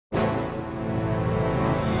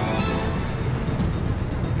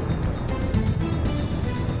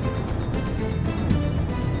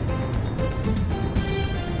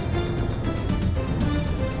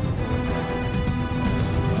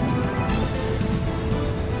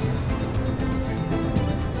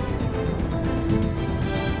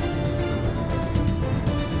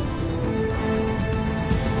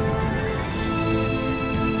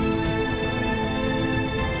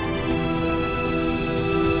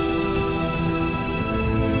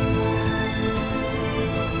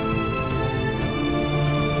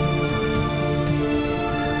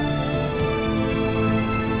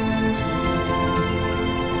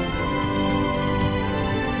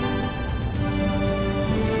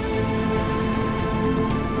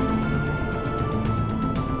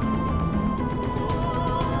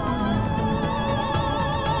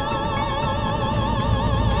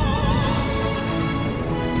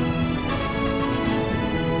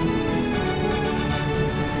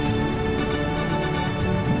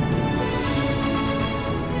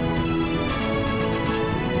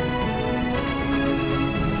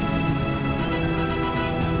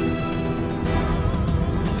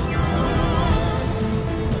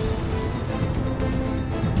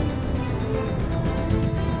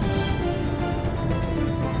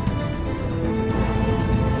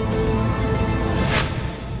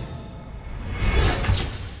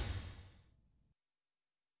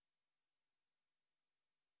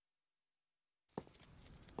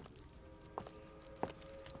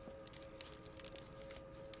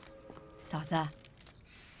嫂子，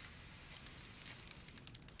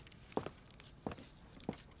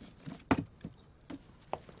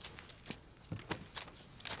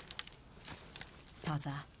嫂子，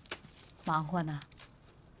忙活呢？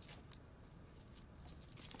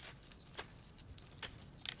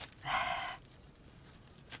哎，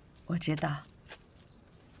我知道，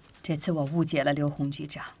这次我误解了刘洪局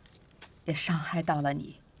长，也伤害到了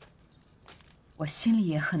你，我心里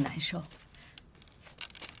也很难受。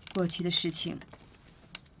过去的事情，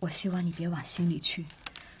我希望你别往心里去，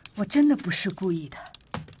我真的不是故意的。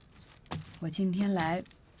我今天来，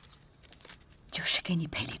就是给你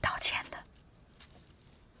赔礼道歉的。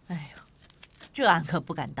哎呦，这俺可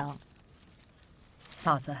不敢当。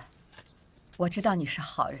嫂子，我知道你是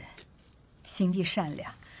好人，心地善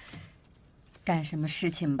良，干什么事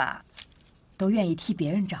情吧，都愿意替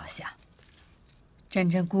别人着想。真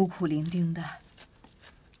真孤苦伶仃的，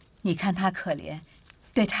你看他可怜，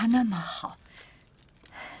对他那么好。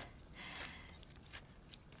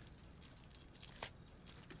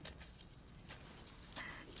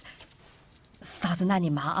嫂子，那你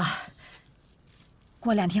忙啊。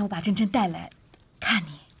过2天我把真真带来看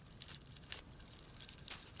你。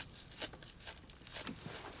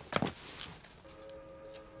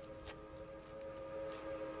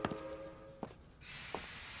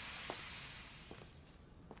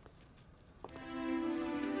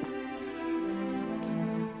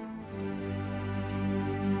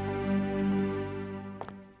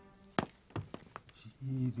西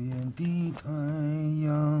边的太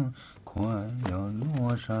阳快要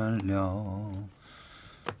落山了，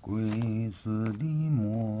归死的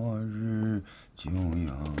末日就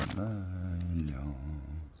要来了。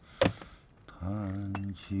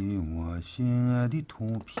弹起我心爱的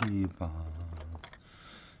土琵琶。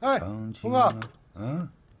哎，峰哥，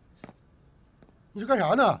你是干啥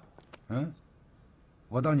呢？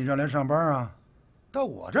我到你这儿来上班啊。到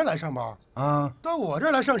我这儿来上班？啊，到我这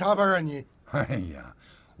儿来上啥班啊你？哎呀，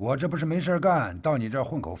我这不是没事干，到你这儿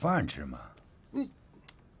混口饭吃吗？你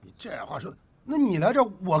这话说，那你来这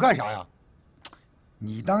我干啥呀？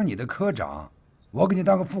你当你的科长，我给你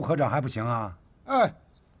当个副科长还不行啊？哎，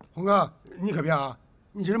红哥，你可别啊！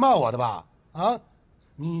你这是骂我的吧？啊，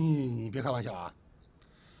你别开玩笑啊！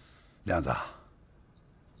亮子，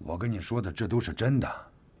我跟你说的这都是真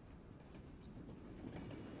的。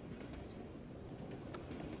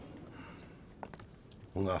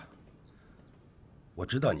红哥，我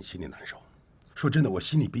知道你心里难受，说真的，我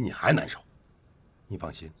心里比你还难受。你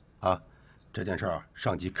放心啊，这件事儿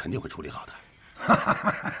上级肯定会处理好的。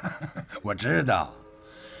我知道。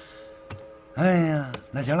哎呀，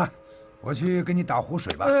那行了，我去给你打壶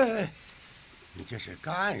水吧。哎，你这是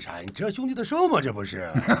干啥呀？你折兄弟的寿吗？这不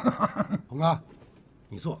是？红哥，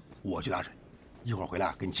你坐，我去打水，一会儿回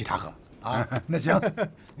来给你沏茶喝啊。那行，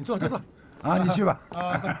你坐，坐。啊，你去吧。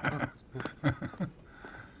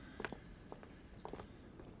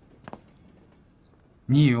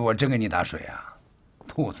你以为我真给你打水啊，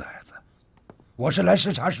兔崽子！我是来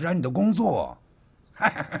视察你的工作。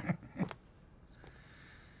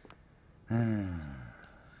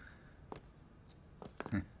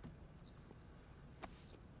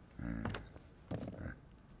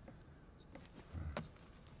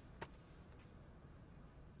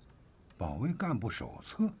保卫干部手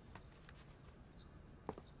册，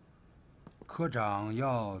科长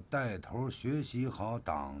要带头学习好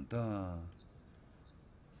党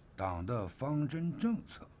的方针政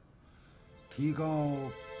策，提高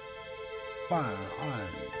办案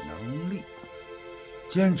能力，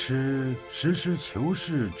坚持实事求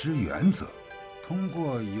是之原则，通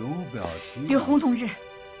过有表渠道。刘洪同志，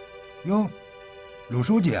哟，鲁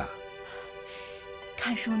书记啊，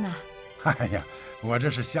看书呢。哎呀，我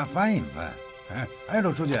这是瞎翻一翻。哎，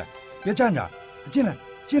鲁书记，别站着，进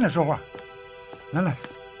来说话。来，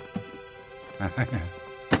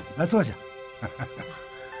来坐下。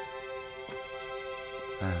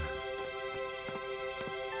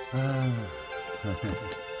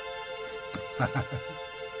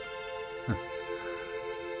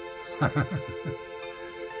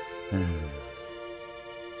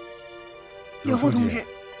刘洪同志，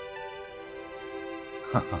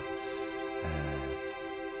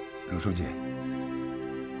鲁书记，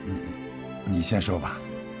你先说吧。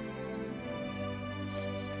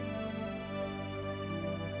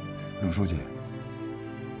鲁书记，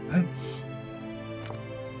哎，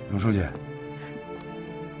鲁书记，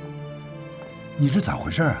你这咋回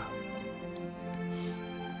事啊？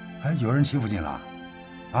哎，有人欺负你了？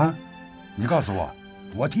啊？你告诉我，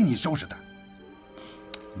我替你收拾他。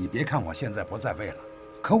你别看我现在不在位了，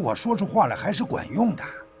可我说出话来还是管用的。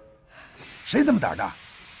谁这么胆大，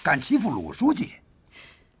敢欺负鲁书记？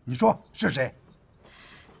你说是谁？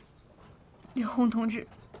刘洪同志，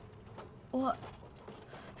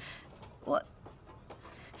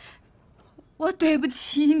我对不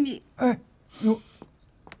起你。哎，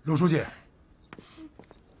陆书记，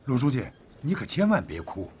陆书记，你可千万别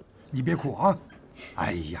哭，你别哭啊！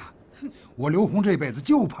哎呀，我刘洪这辈子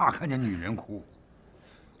就怕看见女人哭，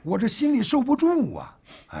我这心里受不住啊！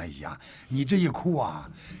哎呀，你这一哭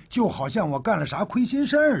啊，就好像我干了啥亏心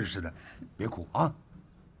事儿似的。别哭啊！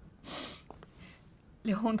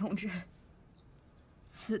刘洪同志，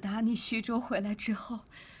自打你徐州回来之后，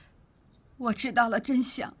我知道了真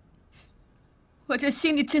相。我这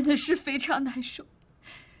心里真的是非常难受，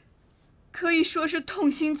可以说是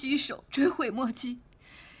痛心疾首，追悔莫及。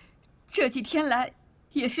这几天来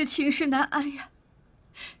也是寝食难安呀。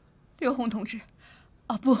刘洪同志，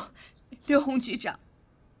哦不，刘洪局长，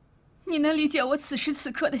你能理解我此时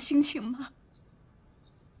此刻的心情吗？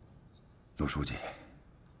陆书记，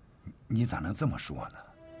你咋能这么说呢？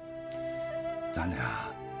咱俩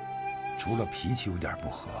除了脾气有点不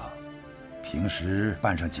合，平时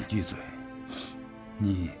拌上几句嘴，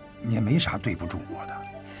你也没啥对不住我的。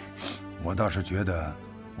我倒是觉得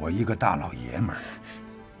我一个大老爷们儿，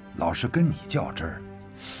老是跟你较真儿，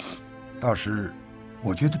倒是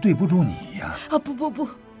我觉得对不住你呀。啊不，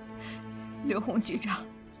刘洪局长，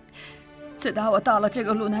自打我到了这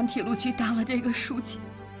个鲁南铁路局当了这个书记，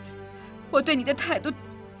我对你的态度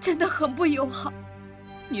真的很不友好。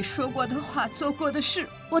你说过的话，做过的事，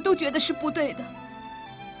我都觉得是不对的。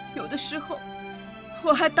有的时候，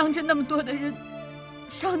我还当着那么多的人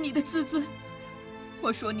伤你的自尊。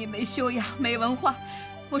我说你没修养、没文化，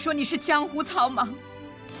我说你是江湖草莽。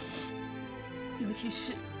尤其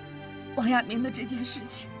是王亚明的这件事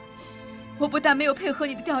情，我不但没有配合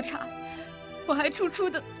你的调查，我还处处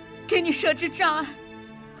的给你设置障碍，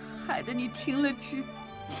害得你停了职，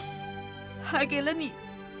还给了你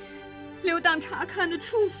留党察看的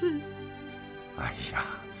处分。哎呀，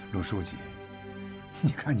陆书记，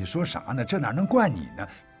你看你说啥呢？这哪能怪你呢？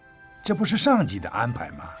这不是上级的安排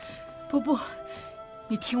吗？不，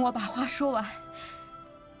你听我把话说完。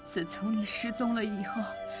自从你失踪了以后，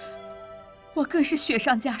我更是雪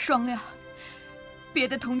上加霜呀。别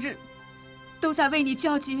的同志都在为你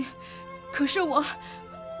焦急，可是我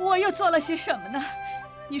又做了些什么呢？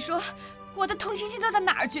你说我的同情心都到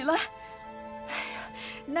哪儿去了？哎呀，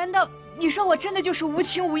难道你说我真的就是无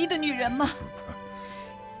情无义的女人吗？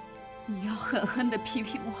你要狠狠地批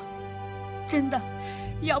评我，真的，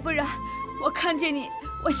要不然我看见你，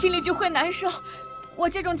我心里就会难受。我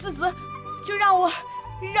这种自责，就让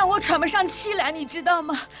我喘不上气来，你知道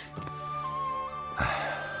吗？哎，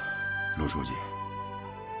陆书记，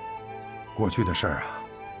过去的事儿啊，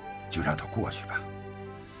就让它过去吧。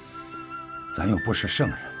咱又不是圣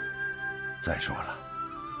人。再说了，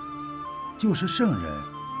就是圣人，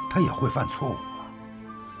他也会犯错误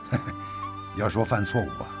啊。要说犯错误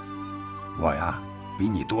啊，我呀比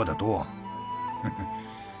你多得多。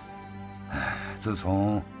哎，自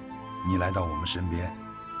从你来到我们身边，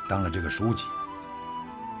当了这个书记，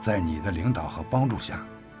在你的领导和帮助下，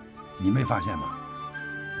你没发现吗？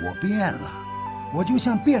我变了，我就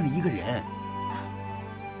像变了一个人。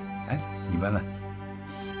哎，你闻闻，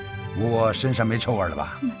我身上没臭味了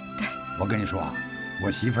吧？对。我跟你说啊，我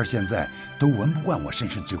媳妇儿现在都闻不惯我身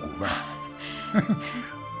上这股味儿。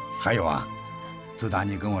还有啊，自打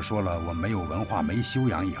你跟我说了我没有文化、没修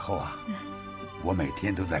养以后啊，我每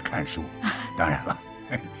天都在看书。当然了，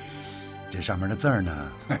这上面的字儿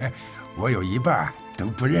呢，我有一半都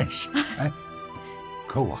不认识。哎，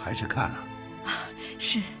可我还是看了。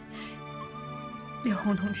是，刘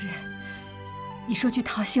洪同志，你说句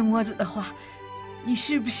掏心窝子的话，你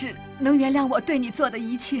是不是能原谅我对你做的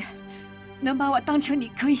一切？能把我当成你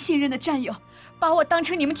可以信任的战友，把我当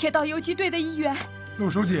成你们铁道游击队的一员？陆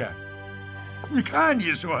书记，你看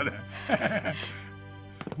你说的，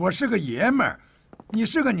我是个爷们儿，你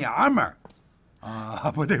是个娘们儿，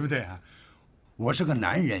啊，不对啊，我是个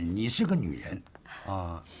男人，你是个女人，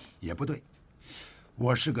啊，也不对，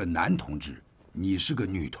我是个男同志，你是个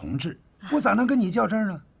女同志，我咋能跟你较真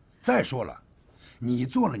呢？再说了，你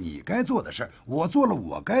做了你该做的事儿，我做了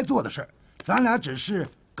我该做的事儿，咱俩只是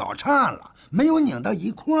搞岔了，没有拧到一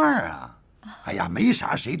块儿啊！哎呀，没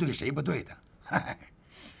啥谁对谁不对的。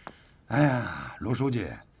哎呀，卢书记，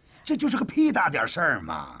这就是个屁大点事儿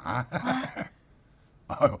嘛！啊！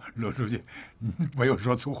哎呦，卢书记，我又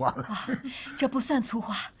说粗话了。这不算粗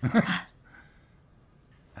话。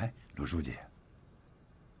哎，卢书记，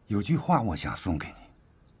有句话我想送给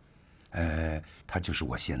你，它就是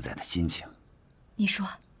我现在的心情。你说。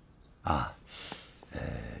啊，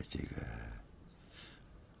这个。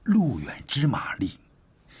路远知马力，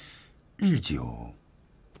日久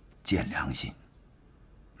见良心。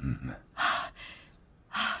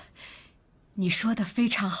你说的非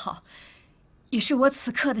常好，也是我此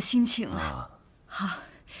刻的心情了。好，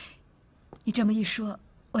你这么一说，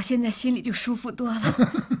我现在心里就舒服多了。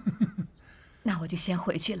那我就先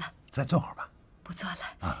回去了。再坐会儿吧。不坐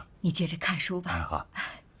了。你接着看书吧。好。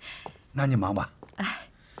那你忙吧。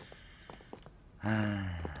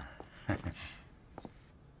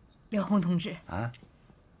刘洪同志。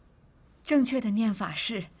正确的念法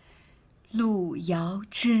是路遥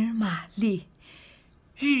知马力，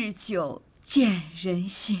日久见人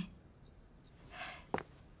心。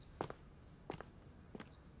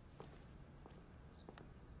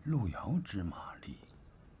路遥知马力，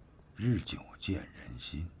日久见人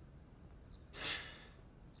心。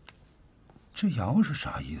这“遥”是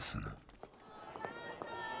啥意思呢？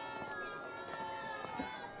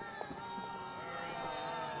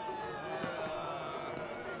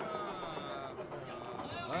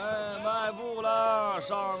卖布了，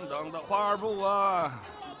上等的花布啊！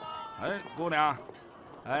姑娘，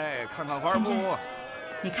看看花布。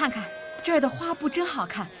你看看这儿的花布真好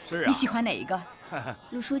看。是啊。你喜欢哪一个？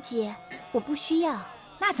卢书记，我不需要。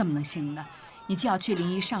那怎么能行呢？你就要去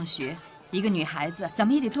临沂上学，一个女孩子怎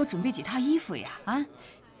么也得多准备几套衣服呀！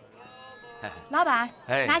老板，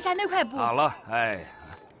拿下那块布。好了，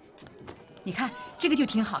你看这个就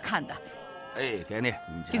挺好看的。给你，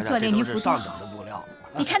这个做连衣服上等的布料。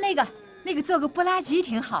你看那个做个布拉吉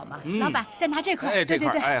挺好嘛。老板，再拿这块。这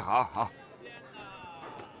块。对。好。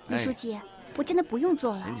卢书记，我真的不用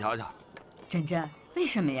做了。您瞧瞧。珍珍，为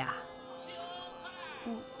什么呀？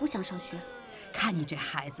我不想上学。看你这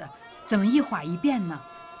孩子，怎么一会儿一变呢？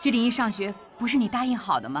去临沂上学不是你答应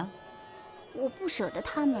好的吗？我不舍得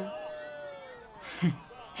他们。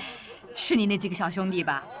是你那几个小兄弟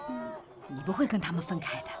吧？你不会跟他们分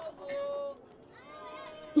开的。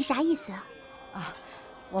你啥意思啊？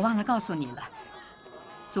我忘了告诉你了，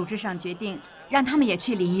组织上决定让他们也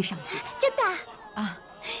去临沂上学。真的？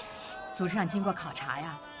组织上经过考察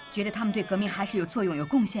呀，觉得他们对革命还是有作用、有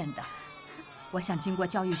贡献的。我想经过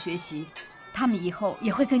教育学习，他们以后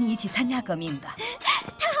也会跟你一起参加革命的。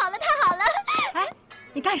太好了，太好了！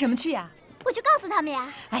你干什么去呀？我去告诉他们呀。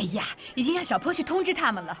哎呀，已经让小坡去通知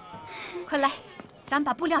他们了。快来，咱们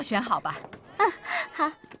把布料选好吧。好。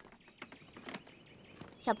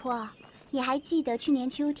小坡，你还记得去年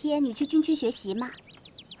秋天你去军区学习吗？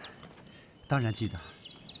当然记得，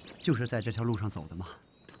就是在这条路上走的嘛。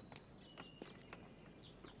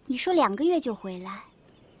你说2个月就回来，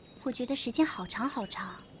我觉得时间好长好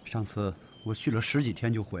长。上次我去了10几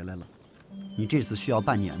天就回来了，你这次需要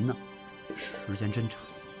半年呢，时间真长。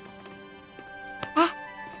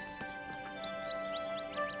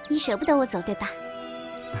你舍不得我走对吧？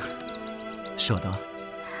舍得。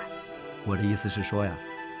我的意思是说呀，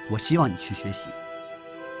我希望你去学习。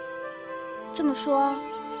这么说，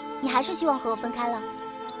你还是希望和我分开了？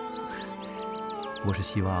我是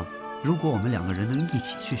希望，如果我们2个人能一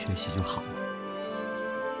起去学习就好了。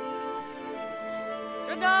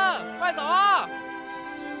珍珍，快走啊！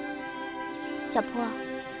小坡，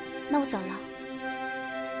那我走了。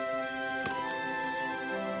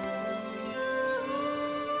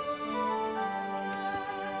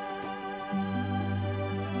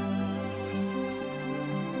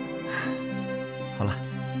好了，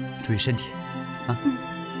注意身体，啊。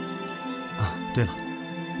对了，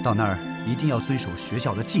到那儿一定要遵守学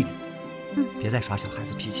校的纪律，别再耍小孩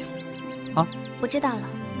子脾气了，啊。我知道了。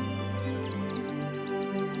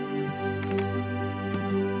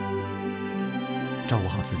照顾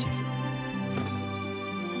好自己。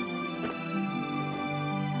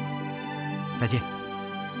再见。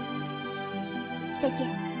再见。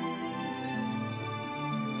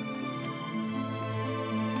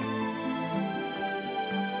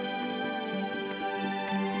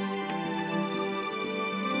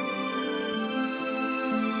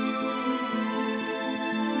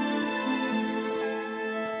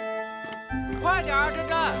快点儿，珍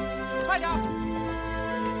珍，快点儿！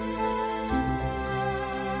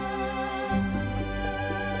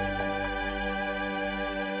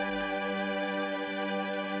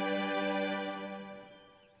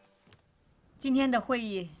今天的会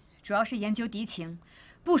议主要是研究敌情，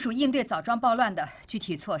部署应对枣庄暴乱的具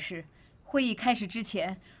体措施。会议开始之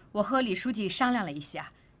前，我和李书记商量了一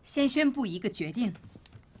下，先宣布一个决定：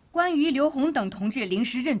关于刘洪等同志临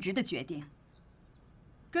时任职的决定。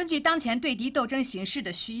根据当前对敌斗争形势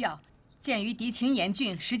的需要，鉴于敌情严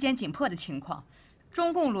峻、时间紧迫的情况，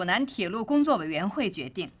中共鲁南铁路工作委员会决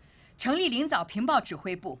定成立临枣平报指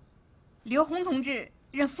挥部，刘洪同志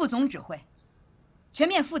任副总指挥，全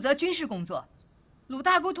面负责军事工作；鲁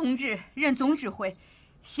大姑同志任总指挥，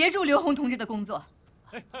协助刘洪同志的工作。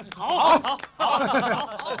好。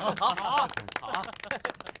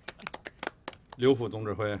刘副总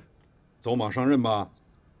指挥，走马上任吧。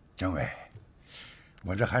政委，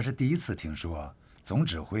我这还是第一次听说总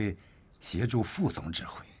指挥协助副总指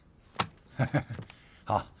挥。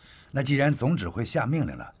好，那既然总指挥下命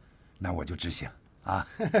令了，那我就执行啊。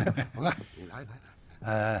来，你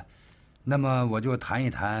来。那么我就谈一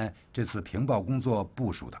谈这次平报工作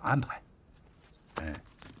部署的安排。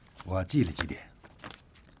我记了几点。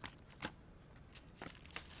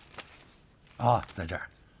啊，在这儿。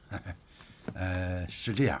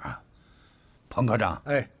是这样啊，彭科长，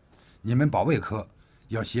你们保卫科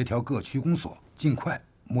要协调各区公所，尽快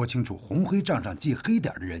摸清楚红黑账上记黑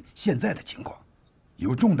点的人现在的情况，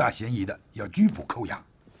有重大嫌疑的要拘捕扣押。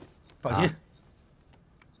放心。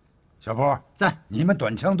小波在，你们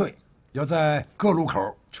短枪队要在各路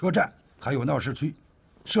口、车站还有闹市区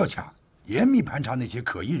设卡，严密盘查那些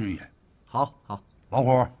可疑人员。好。王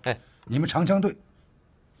虎，你们长枪队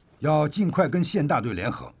要尽快跟县大队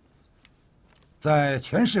联合，在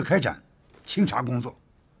全市开展清查工作。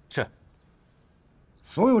是。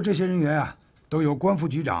所有这些人员啊，都由关副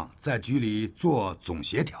局长在局里做总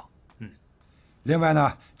协调。另外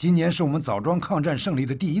呢，今年是我们枣庄抗战胜利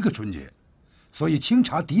的第1个春节，所以清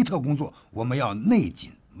查敌特工作我们要内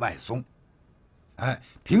紧外松。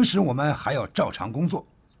平时我们还要照常工作，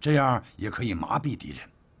这样也可以麻痹敌人。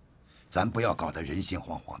咱不要搞得人心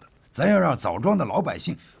惶惶的，咱要让枣庄的老百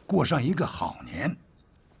姓过上一个好年。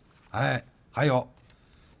还有，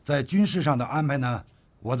在军事上的安排呢，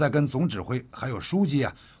我再跟总指挥还有书记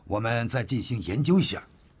啊，我们再进行研究一下，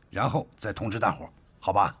然后再通知大伙，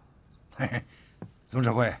好吧？总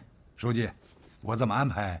指挥、书记，我这么安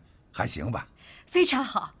排还行吧？非常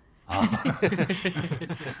好。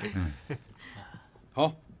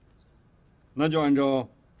好，那就按照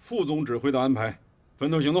副总指挥的安排，分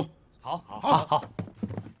头行动。好。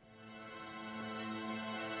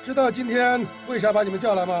知道今天为啥把你们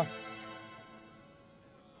叫来吗？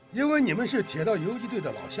因为你们是铁道游击队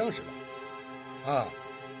的老相识了，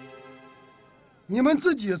你们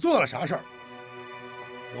自己做了啥事儿，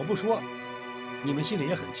我不说，你们心里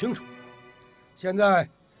也很清楚。现在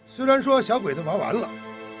虽然说小鬼子玩完了，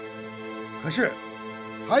可是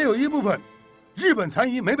还有一部分日本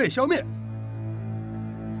残余没被消灭，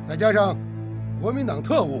再加上国民党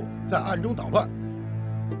特务在暗中捣乱，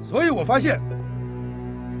所以我发现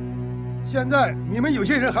现在你们有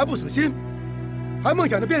些人还不死心，还梦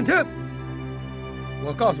想着变天。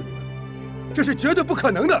我告诉你们，这是绝对不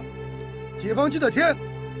可能的。解放军的天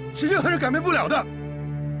是任何人改变不了的。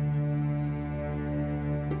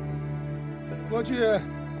过去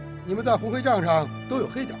你们在红黑账上都有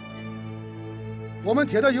黑点，我们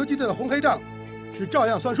铁道游击队的红黑账是照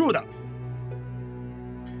样算数的。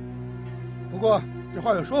不过这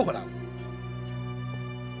话又说回来了，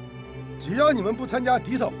只要你们不参加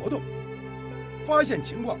敌特活动，发现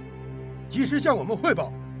情况及时向我们汇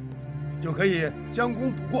报，就可以将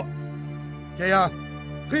功补过，这样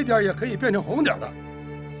黑点也可以变成红点的。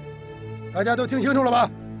大家都听清楚了吧？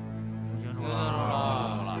听清楚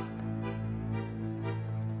了。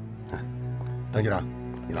邓局长，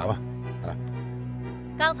你来吧。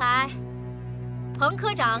刚才彭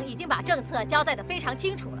科长已经把政策交代得非常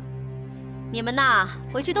清楚了，你们呐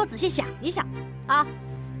回去都仔细想一想啊，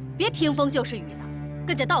别听风就是雨的，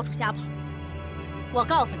跟着到处瞎跑。我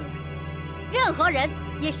告诉你们，任何人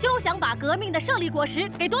也休想把革命的胜利果实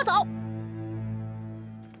给夺走。号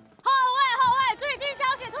外，最新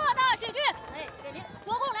消息特大喜讯！给您，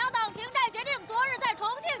国共两党停战协定昨日在重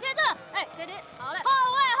庆签字。给您，好嘞。号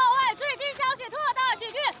外，最新消息特大喜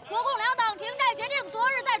讯！国共两党停战协定昨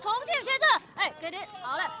日在重庆签字。给您，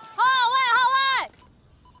好嘞。号外。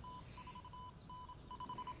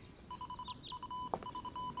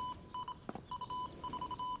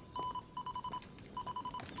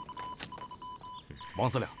王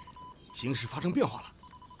司令，形势发生变化了。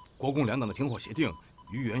国共两党的停火协定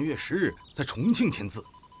于元月10日在重庆签字，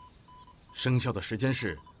生效的时间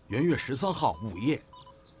是元月13号午夜。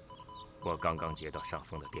我刚刚接到上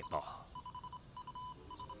峰的电报，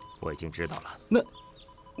我已经知道了。那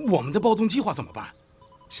我们的暴动计划怎么办？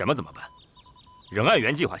什么怎么办？仍按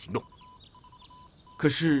原计划行动。可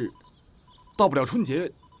是，到不了春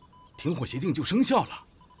节，停火协定就生效了。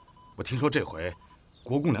我听说这回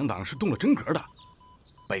国共两党是动了真格的。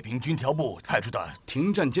北平军调部派出的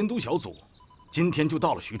停战监督小组，今天就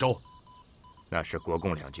到了徐州。那是国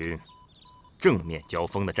共两军正面交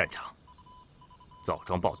锋的战场。枣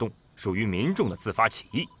庄暴动属于民众的自发起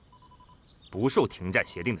义，不受停战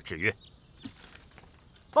协定的制约。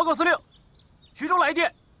报告司令，徐州来电。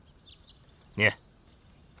念。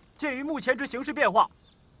鉴于目前之形势变化，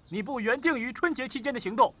你部原定于春节期间的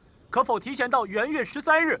行动，可否提前到元月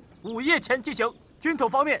13日午夜前进行？军统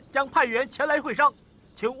方面将派员前来会商，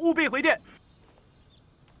请务必回电。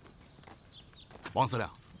王司令，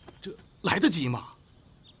这来得及吗？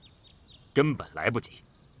根本来不及。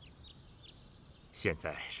现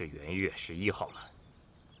在是元月11号了，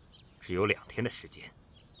只有2天的时间，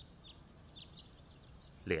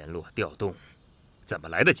联络调动，怎么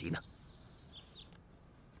来得及呢？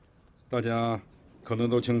大家可能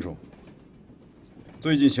都清楚，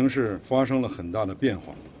最近形势发生了很大的变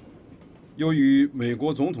化。由于美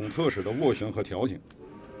国总统特使的斡旋和调停，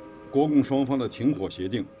国共双方的停火协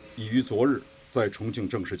定已于昨日在重庆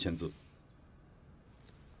正式签字。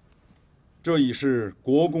这已是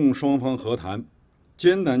国共双方和谈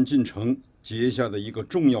艰难进程结下的一个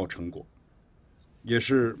重要成果，也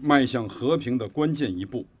是迈向和平的关键一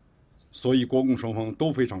步，所以国共双方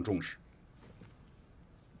都非常重视。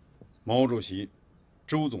毛主席、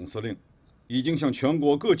周总司令已经向全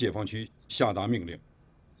国各解放区下达命令，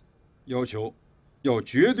要求要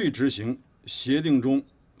绝对执行协定中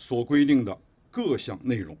所规定的各项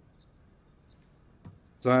内容。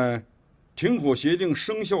在停火协定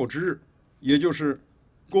生效之日，也就是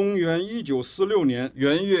公元1946年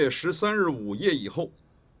元月13日午夜以后，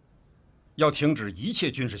要停止一切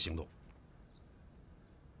军事行动。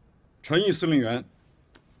陈毅司令员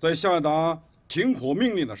在下达停火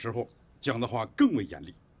命令的时候讲的话更为严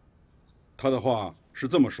厉，他的话是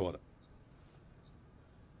这么说的：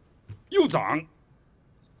有仗，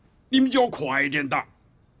你们就要快一点打，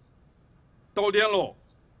到点了，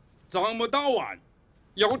仗没打完，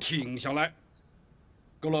要停下来。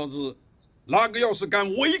给老子，哪个要是敢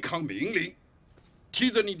违抗命令，提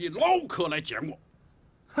着你的脑壳来见我。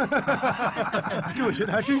这我学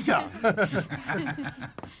的还真像。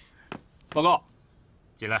报告，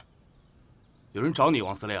进来。有人找你，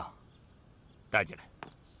王司令。带进来。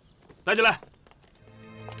带进来。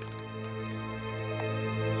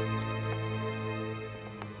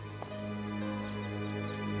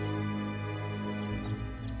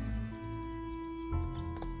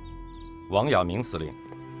王亚明司令，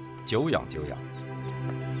久仰久仰。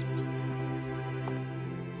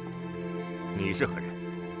你是何人？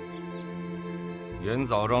原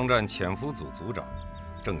枣庄站潜伏组组长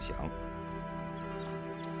郑祥。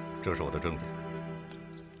这是我的证件。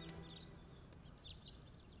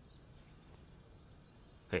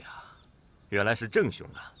哎呀，原来是郑兄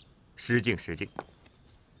啊！失敬失敬。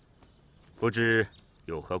不知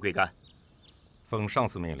有何贵干？奉上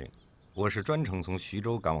司命令，我是专程从徐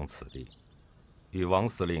州赶往此地，与王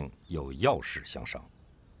司令有要事相商。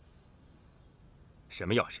什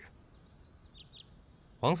么要事？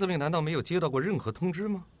王司令难道没有接到过任何通知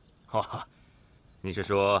吗？哈，你是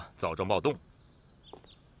说枣庄暴动？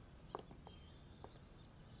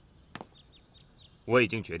我已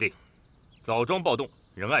经决定，枣庄暴动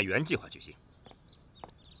仍按原计划举行。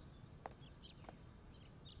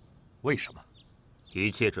为什么？一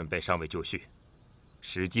切准备尚未就绪，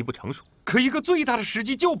时机不成熟。可一个最大的时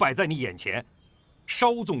机就摆在你眼前，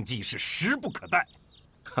稍纵即逝，时不可待。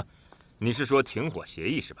哼，你是说停火协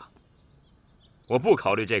议是吧？我不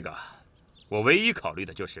考虑这个，我唯一考虑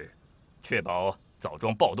的就是确保枣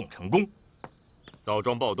庄暴动成功。枣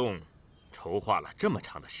庄暴动筹划了这么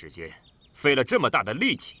长的时间，费了这么大的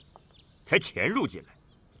力气，才潜入进来，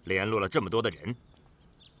联络了这么多的人，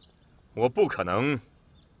我不可能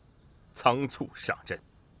仓促上阵，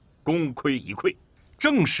功亏一篑。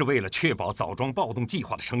正是为了确保枣庄暴动计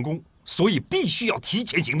划的成功，所以必须要提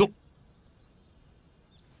前行动。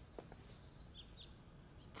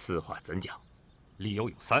此话怎讲？理由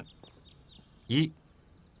有3：一，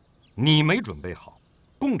你没准备好，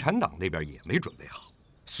共产党那边也没准备好，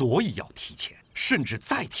所以要提前，甚至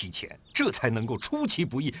再提前，这才能够出其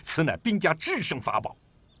不意。此乃兵家制胜法宝。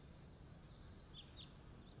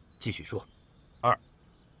继续说。2，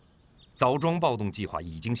枣庄暴动计划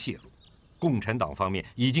已经泄露，共产党方面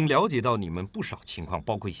已经了解到你们不少情况，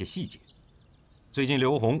包括一些细节。最近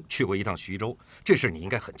刘洪去过一趟徐州，这事你应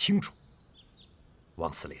该很清楚。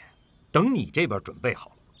王司令，等你这边准备好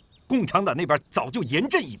了，共产党那边早就严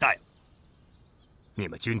阵以待了。你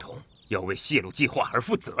们军统要为泄露计划而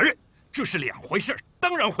负责任，这是2回事，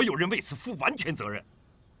当然会有人为此负完全责任。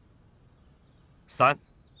3，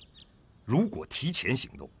如果提前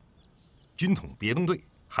行动，军统别动队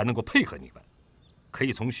还能够配合你们，可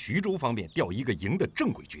以从徐州方面调一个营的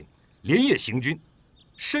正规军，连夜行军，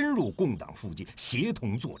深入共党附近，协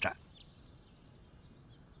同作战。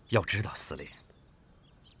要知道，司令，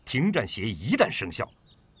停战协议一旦生效，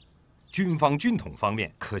军方军统方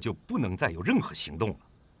面可就不能再有任何行动了。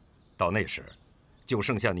到那时，就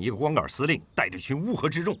剩下你一个光杆司令带着群乌合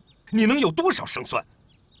之众，你能有多少胜算？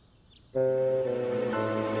好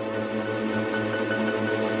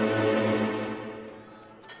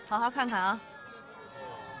好看看啊！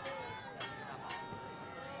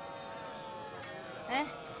哎，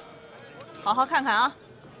好好看看啊！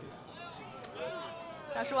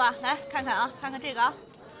大叔啊，来看看啊，看看这个啊！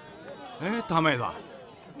哎，大妹子，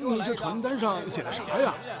你这传单上写的啥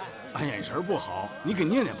呀？俺眼神不好，你给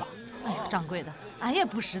念念吧。哎呦，掌柜的，俺也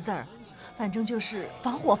不识字儿，反正就是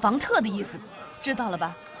防火防特的意思，知道了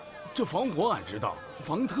吧？这防火俺知道，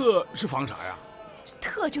防特是防啥呀？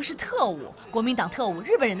特就是特务，国民党特务、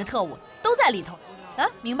日本人的特务都在里头，啊，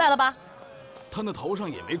明白了吧？他那头上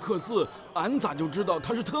也没刻字，俺咋就知道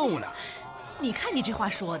他是特务呢？你看你这话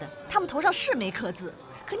说的，他们头上是没刻字，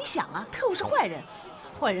可你想啊，特务是坏人，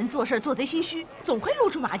坏人做事做贼心虚，总会露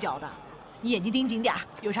出马脚的。你眼睛盯紧点，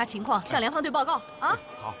有啥情况向联防队报告啊！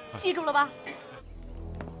好，记住了吧？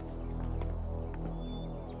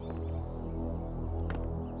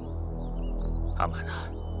阿满呐，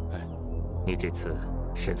你这次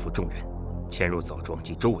身负重任，潜入枣庄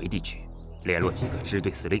及周围地区，联络几个支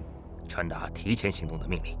队司令，传达提前行动的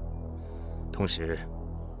命令，同时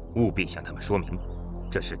务必向他们说明，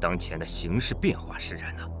这是当前的形势变化使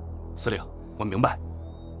然呐。司令，我明白。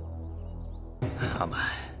阿满，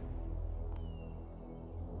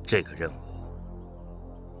这个任务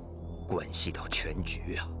关系到全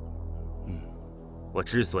局啊。我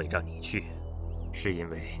之所以让你去，是因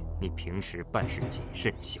为你平时办事谨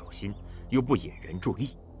慎小心，又不引人注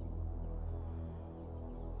意，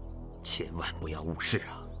千万不要误事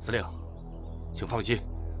啊！司令，请放心，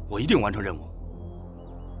我一定完成任务。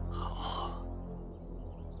好，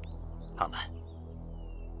阿满，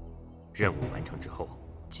任务完成之后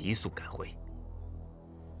急速赶回。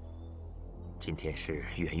今天是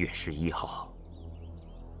元月11号，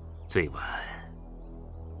最晚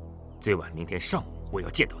明天上午我要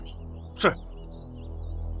见到你。是。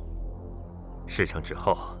事成之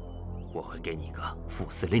后，我会给你个副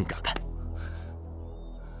司令干干。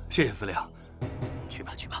谢谢司令。去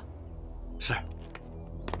吧，去吧。是。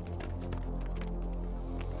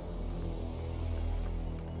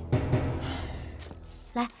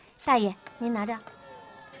来，大爷，您拿着，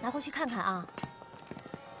拿回去看看啊。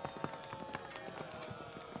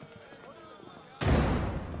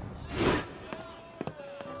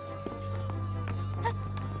哎，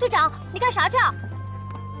队长，你干啥去啊？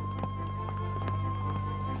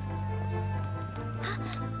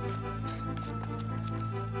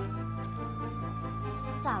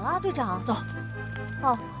咋了，队长？走。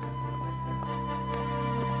哦。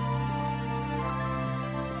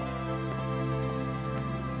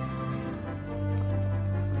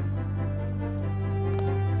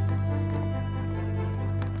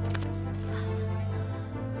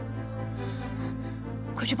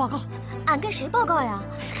快去报告！俺跟谁报告呀？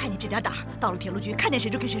看你这点胆儿，到了铁路局，看见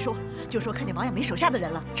谁就跟谁说，就说看见王亚明手下的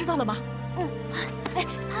人了，知道了吗？嗯。哎，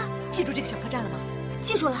记住这个小客栈了吗？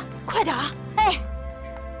记住了。快点啊！哎。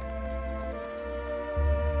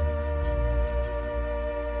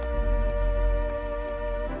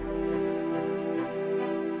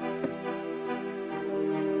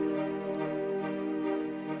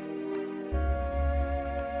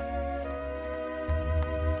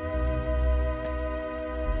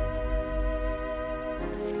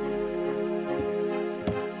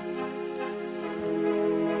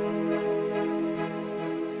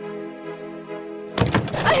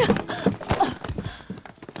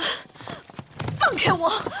放开我！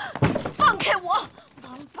放开我！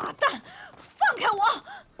王八蛋！放开我！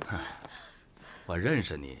我认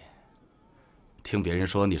识你，听别人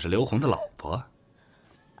说你是刘洪的老婆。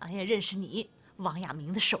俺也认识你，王亚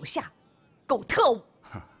明的手下，狗特务。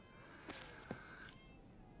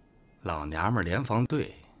老娘们联防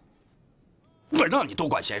队，我让你多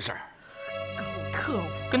管闲事儿。狗特务，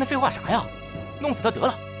跟他废话啥呀？弄死他得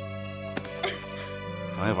了。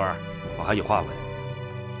等一会儿，我还有话问。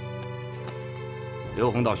刘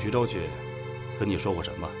洪到徐州去，跟你说过什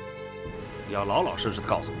么？你要老老实实的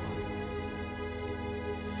告诉我。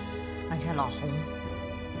俺家老洪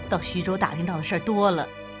到徐州打听到的事儿多了，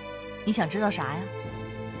你想知道啥呀？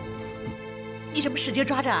你什么使劲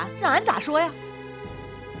抓着俺，让俺咋说呀？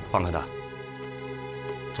放开他，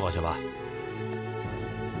坐下吧。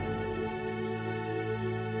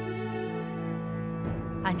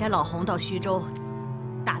俺家老洪到徐州，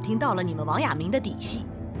打听到了你们王亚明的底细。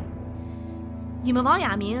你们王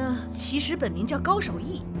亚明其实本名叫高守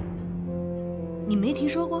义，你没听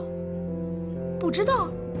说过？不知道？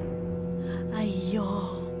哎呦，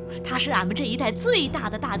他是俺们这一代最大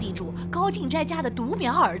的大地主高进斋家的独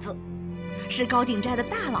苗儿子，是高进斋的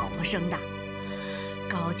大老婆生的。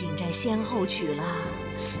高进斋先后娶了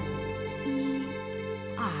1、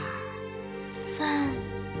2、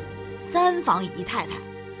三房姨太太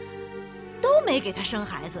都没给他生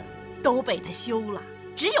孩子，都被他休了，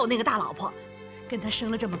只有那个大老婆跟他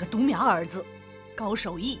生了这么个独苗儿子，高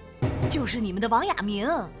守义，就是你们的王雅明，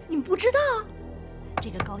你们不知道？这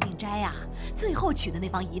个高进斋呀，最后娶的那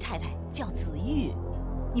房姨太太叫子玉，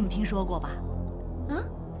你们听说过吧？啊，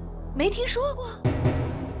没听说过？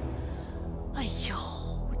哎呦，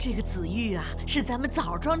这个子玉啊，是咱们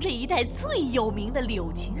枣庄这一带最有名的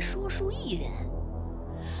柳琴说书艺人。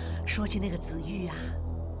说起那个子玉啊，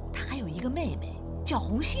她还有一个妹妹叫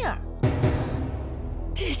红杏儿。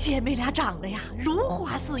这姐妹俩长得呀如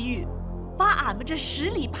花似玉，把俺们这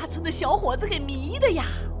10里8村的小伙子给迷的呀！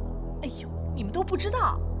哎呦，你们都不知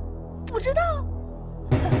道，不知道？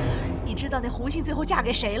你知道那红杏最后嫁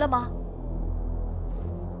给谁了吗？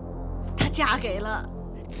她嫁给了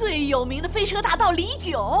最有名的飞车大盗李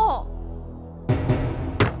九。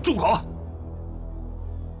住口！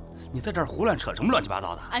你在这儿胡乱扯什么乱七八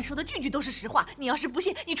糟的？俺说的句句都是实话，你要是不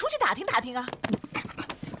信，你出去打听打听啊！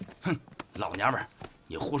哼，老娘们儿，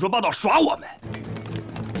你胡说八道耍我们！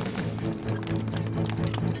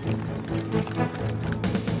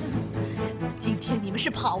今天你们是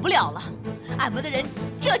跑不了了，俺们的人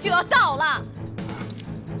这就要到了。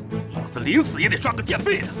老子临死也得抓个垫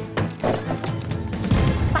背的！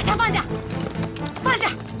把枪放下，放下！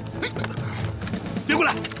别过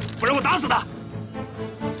来，不然我打死他！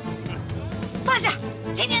放下，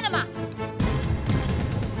听见了吗？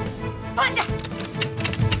放下！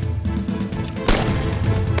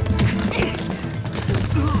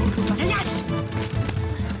把他压下去。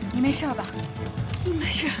你没事吧？没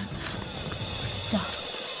事。走。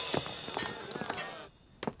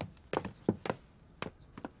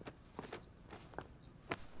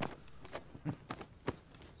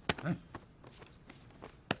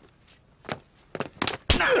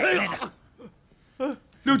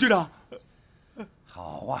刘局长，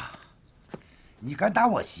好啊，你敢打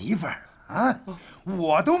我媳妇儿啊？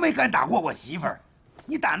我都没敢打过我媳妇儿，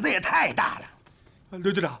你胆子也太大了。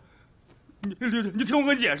刘局长，你听我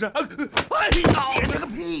跟你解释。哎呀，解释个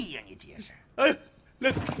屁呀！你解释。哎，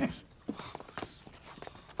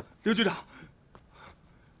刘局长，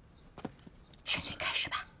审讯开始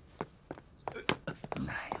吧。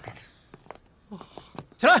奶奶的！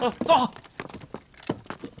起来，坐好。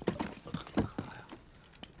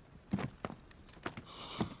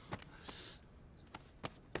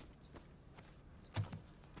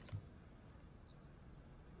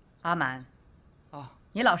阿满，啊，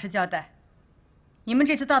你老实交代，你们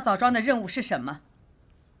这次到枣庄的任务是什么？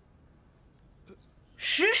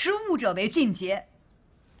识时务者为俊杰。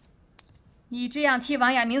你这样替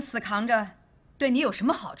王亚明死扛着，对你有什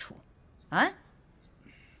么好处？啊？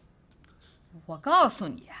我告诉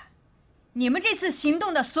你啊，你们这次行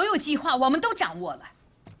动的所有计划，我们都掌握了。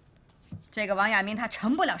这个王亚明他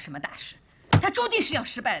成不了什么大事，他注定是要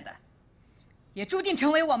失败的，也注定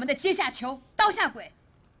成为我们的阶下囚、刀下鬼。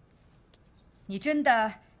你真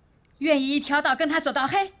的愿意一条道跟他走到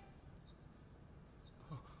黑？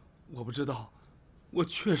我不知道，我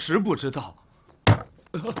确实不知道。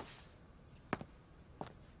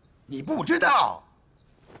你不知道？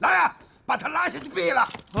来呀，把他拉下去毙了！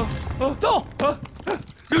走！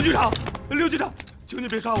刘局长，刘局长，求你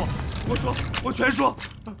别杀我！我全说。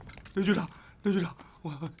刘局长，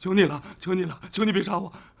我求你了，求你了，求你别杀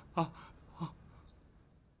我！啊！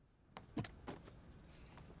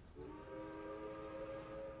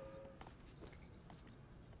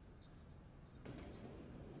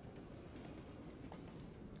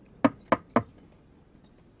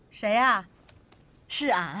谁呀？是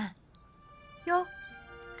俺。哟，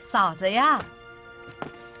嫂子呀。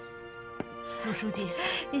陆书记，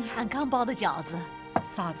俺刚包的饺子。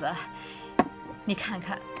嫂子，你看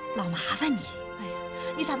看，老麻烦你。哎呀，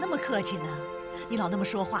你咋那么客气呢？你老那么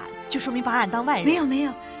说话，就说明把俺当外人。没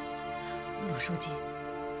有。陆书记，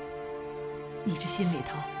你这心里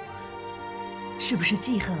头是不是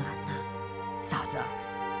记恨俺呢？嫂子，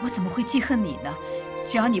我怎么会记恨你呢？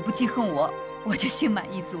只要你不记恨我，我就心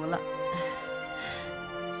满意足了。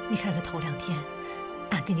你看看头2天，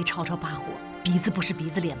俺跟你吵吵把火，鼻子不是鼻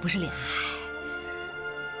子，脸不是脸。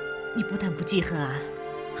你不但不记恨俺，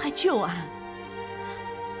还救俺，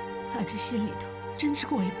俺这心里头真是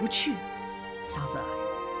过意不去。嫂子，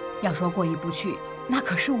要说过意不去，那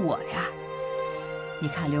可是我呀。你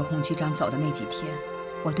看刘洪局长走的那几天，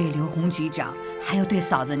我对刘洪局长还有对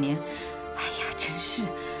嫂子您，哎呀，真是。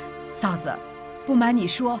嫂子，不瞒你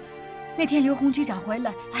说，那天刘洪局长回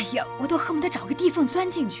来，哎呀，我都恨不得找个地缝钻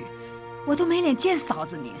进去，我都没脸见嫂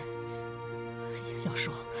子您。要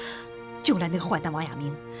说，就赖那个坏蛋王亚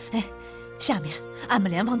明，哎，下面俺们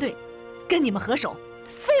联防队跟你们合手，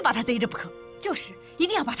非把他逮着不可。就是，一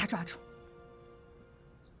定要把他抓住。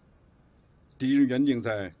敌人原定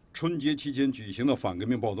在春节期间举行的反革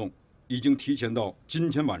命暴动，已经提前到今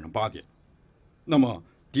天晚上8点。那么，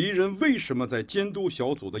敌人为什么在监督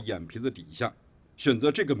小组的眼皮子底下，选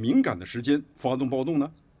择这个敏感的时间发动暴动呢？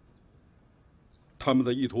他们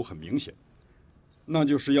的意图很明显，那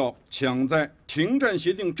就是要抢在停战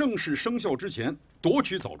协定正式生效之前夺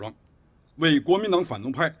取枣庄，为国民党反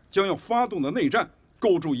动派将要发动的内战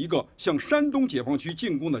构筑一个向山东解放区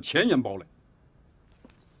进攻的前沿堡垒。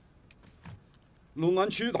鲁南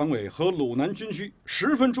区党委和鲁南军区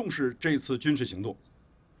十分重视这次军事行动。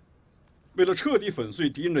为了彻底粉碎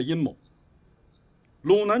敌人的阴谋，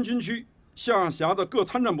鲁南军区下辖的各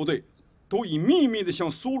参战部队都已秘密地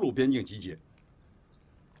向苏鲁边境集结。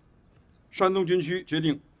山东军区决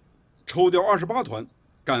定抽调28团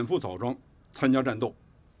赶赴枣庄参加战斗，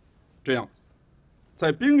这样，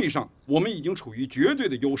在兵力上我们已经处于绝对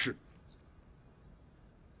的优势。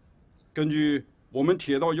根据我们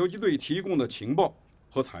铁道游击队提供的情报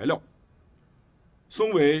和材料，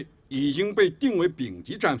松尾已经被定为丙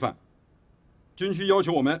级战犯。军区要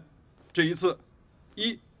求我们这一次，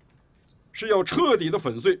一是要彻底的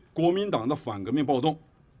粉碎国民党的反革命暴动，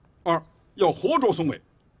二要活捉松尾。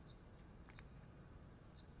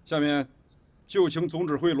下面就请总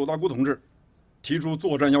指挥鲁大姑同志提出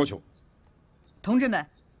作战要求。同志们，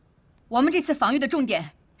我们这次防御的重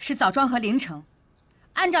点是枣庄和临城。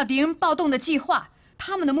按照敌人暴动的计划，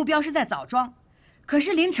他们的目标是在枣庄，可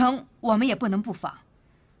是临城我们也不能不防。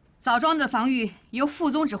枣庄的防御由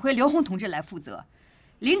副总指挥刘洪同志来负责，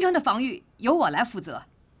临城的防御由我来负责。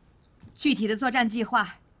具体的作战计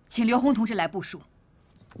划，请刘洪同志来部署。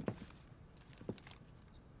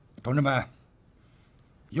同志们，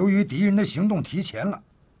由于敌人的行动提前了，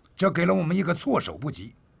这给了我们一个措手不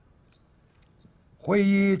及。会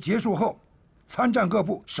议结束后，参战各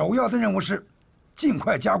部首要的任务是尽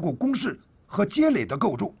快加固工事和街垒的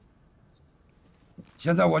构筑。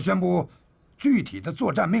现在我宣布具体的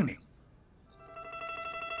作战命令：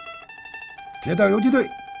铁道游击队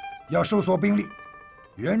要收缩兵力，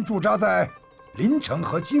原驻扎在临城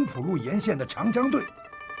和金浦路沿线的长江队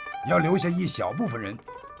要留下一小部分人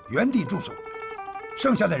原地驻守，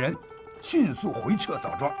剩下的人迅速回撤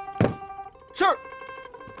枣庄。是。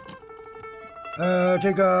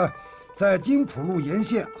这个在金浦路沿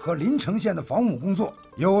线和临城县的防务工作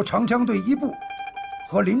由长江队1部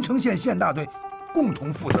和临城县县大队共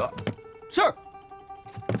同负责。是。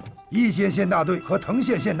义县县大队和藤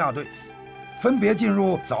县县大队分别进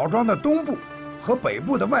入枣庄的东部和北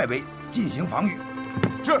部的外围进行防御。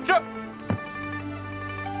是。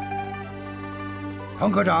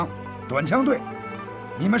彭科长，短枪队，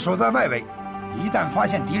你们守在外围，一旦发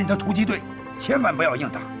现敌人的突击队，千万不要硬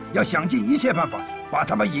打，要想尽一切办法把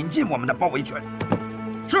他们引进我们的包围圈。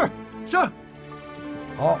是。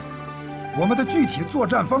好，我们的具体作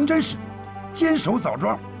战方针是坚守枣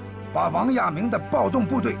庄，把王亚明的暴动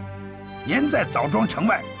部队粘在枣庄城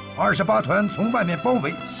外，28团从外面包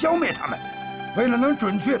围，消灭他们。为了能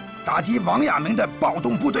准确打击王亚明的暴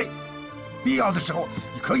动部队，必要的时候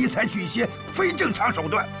可以采取一些非正常手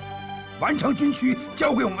段，完成军区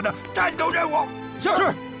交给我们的战斗任务。是。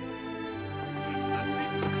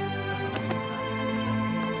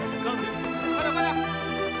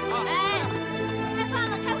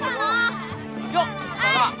哟，好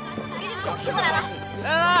了，给你们送吃的来了。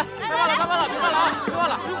来，开饭了，别饭了啊，别饭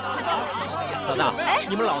了。嫂子，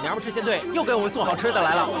你们老娘们支线队又给我们送好吃的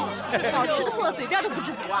来了。好吃的送到嘴边都不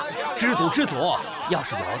知足啊！知足，要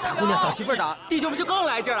是有大姑娘小媳妇的，弟兄们就更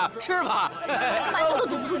来劲了，吃吧。馒头都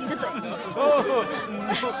堵不住你的嘴。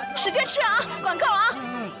使劲吃啊，管够啊！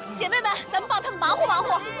姐妹们，咱们帮他们忙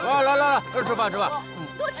活。来，吃饭。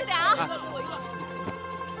多吃点啊！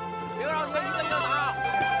别让你们一个拿。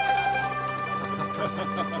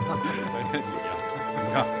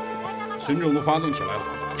你看，群众都发动起来了，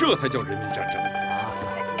这才叫人民战争。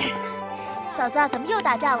嫂子，咱们又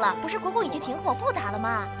打仗了，不是国共已经停火不打了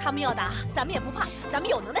吗？他们要打，咱们也不怕，咱们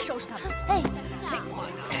有能耐收拾他们。哎，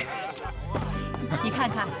你看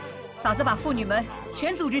看，嫂子把妇女们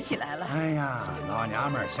全组织起来了。哎呀，老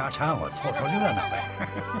娘们瞎掺和，凑热闹呗。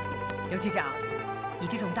刘局长，你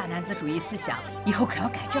这种大男子主义思想，以后可要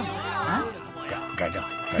改正了啊！改正。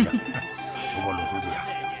不过鲁书记啊，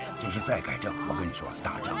就是再改正，我跟你说，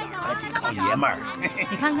打仗还得靠爷们儿。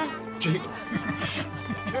你看看这个，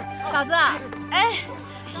嫂子，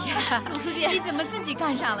鲁书记，你怎么自己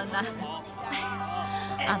干上了呢？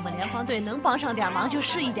俺们联防队能帮上点忙就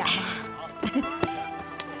是一点嘛。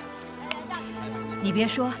你别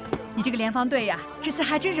说，你这个联防队呀，这次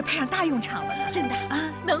还真是派上大用场了呢。真的啊，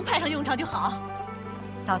能派上用场就好。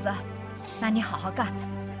嫂子，那你好好干，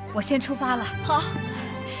我先出发了。好，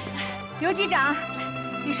刘局长，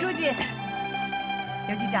李书记，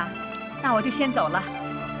刘局长，那我就先走了。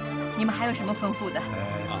你们还有什么吩咐的？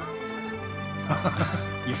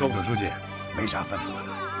你说，刘书记，没啥吩咐的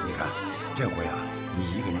了。你看，这回啊，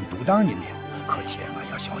你一个人独当一面，可千万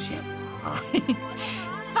要小心啊！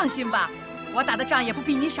放心吧，我打的仗也不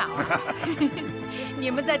比你少啊。你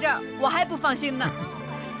们在这儿，我还不放心呢。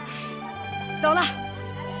走了。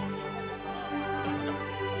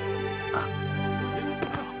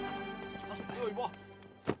最后一波。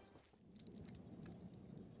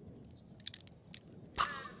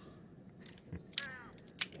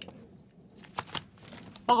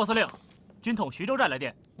报告司令，军统徐州站来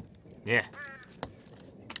电。念。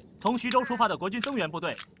从徐州出发的国军增援部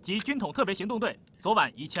队及军统特别行动队，昨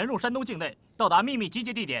晚已潜入山东境内，到达秘密集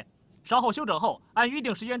结地点。稍后休整后，按预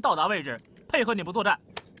定时间到达位置，配合你们作战。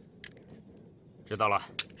知道了。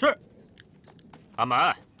是。阿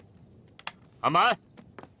满。阿满。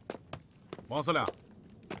王司令，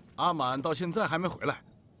阿满到现在还没回来。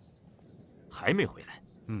还没回来？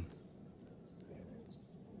嗯。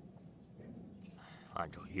按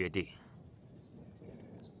照约定，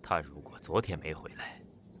他如果昨天没回来，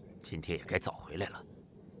今天也该早回来了。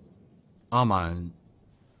阿满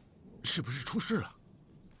是不是出事了？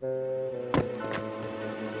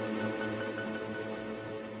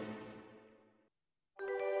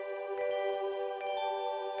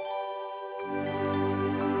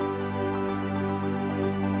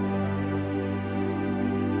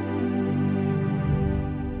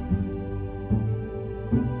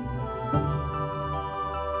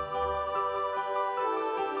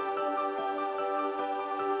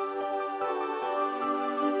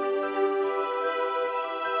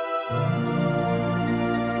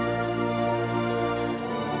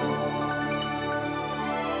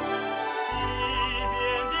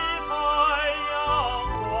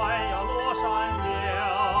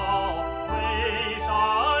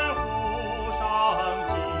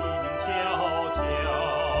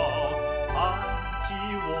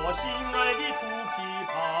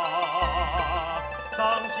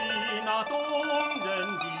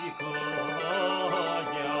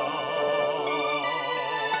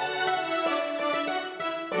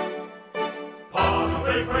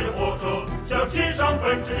向街上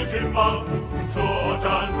奔驰的军马，车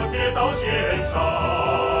站和铁道线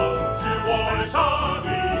上。